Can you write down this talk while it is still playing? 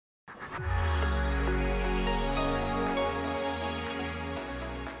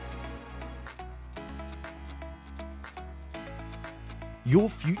Your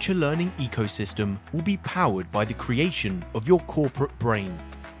future learning ecosystem will be powered by the creation of your corporate brain.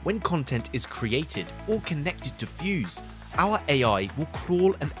 When content is created or connected to Fuse, our AI will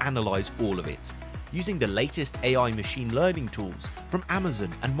crawl and analyze all of it, using the latest AI machine learning tools from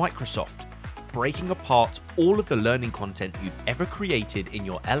Amazon and Microsoft, breaking apart all of the learning content you've ever created in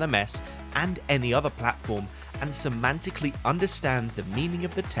your LMS and any other platform, and semantically understand the meaning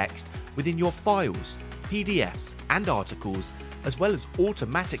of the text within your files, PDFs and articles, as well as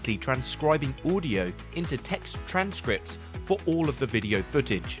automatically transcribing audio into text transcripts for all of the video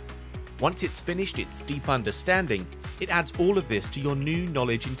footage. Once it's finished its deep understanding, it adds all of this to your new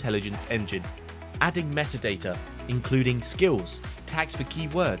knowledge intelligence engine, adding metadata, including skills, tags for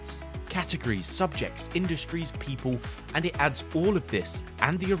keywords, categories, subjects, industries, people, and it adds all of this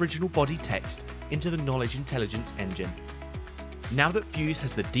and the original body text into the knowledge intelligence engine. Now that Fuse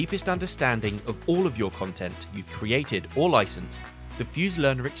has the deepest understanding of all of your content you've created or licensed, the Fuse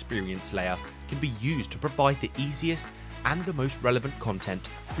Learner Experience layer can be used to provide the easiest and the most relevant content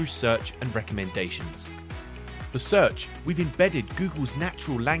through search and recommendations. For search, we've embedded Google's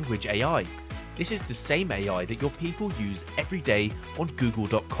natural language AI. This is the same AI that your people use every day on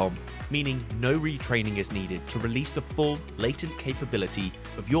google.com, meaning no retraining is needed to release the full latent capability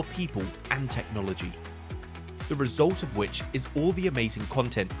of your people and technology. The result of which is all the amazing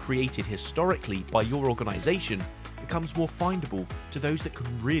content created historically by your organization becomes more findable to those that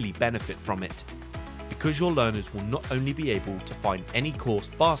can really benefit from it. Because your learners will not only be able to find any course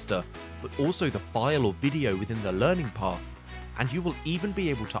faster, but also the file or video within the learning path, and you will even be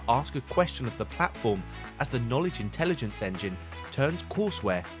able to ask a question of the platform as the knowledge intelligence engine turns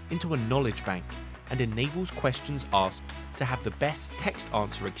courseware into a knowledge bank and enables questions asked to have the best text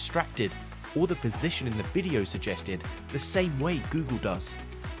answer extracted or the position in the video suggested the same way Google does.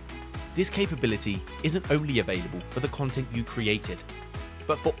 This capability isn't only available for the content you created,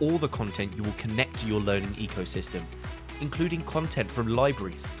 but for all the content you will connect to your learning ecosystem, including content from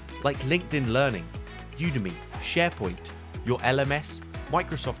libraries like LinkedIn Learning, Udemy, SharePoint, your LMS,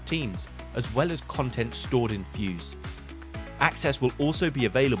 Microsoft Teams, as well as content stored in Fuse. Access will also be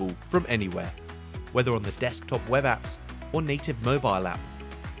available from anywhere, whether on the desktop web apps or native mobile app.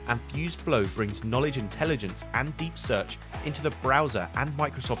 And Fuse Flow brings knowledge intelligence and deep search into the browser and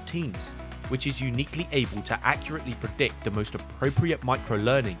Microsoft Teams, which is uniquely able to accurately predict the most appropriate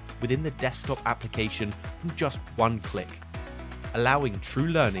micro-learning within the desktop application from just one click, allowing true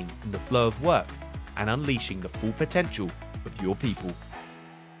learning in the flow of work and unleashing the full potential of your people.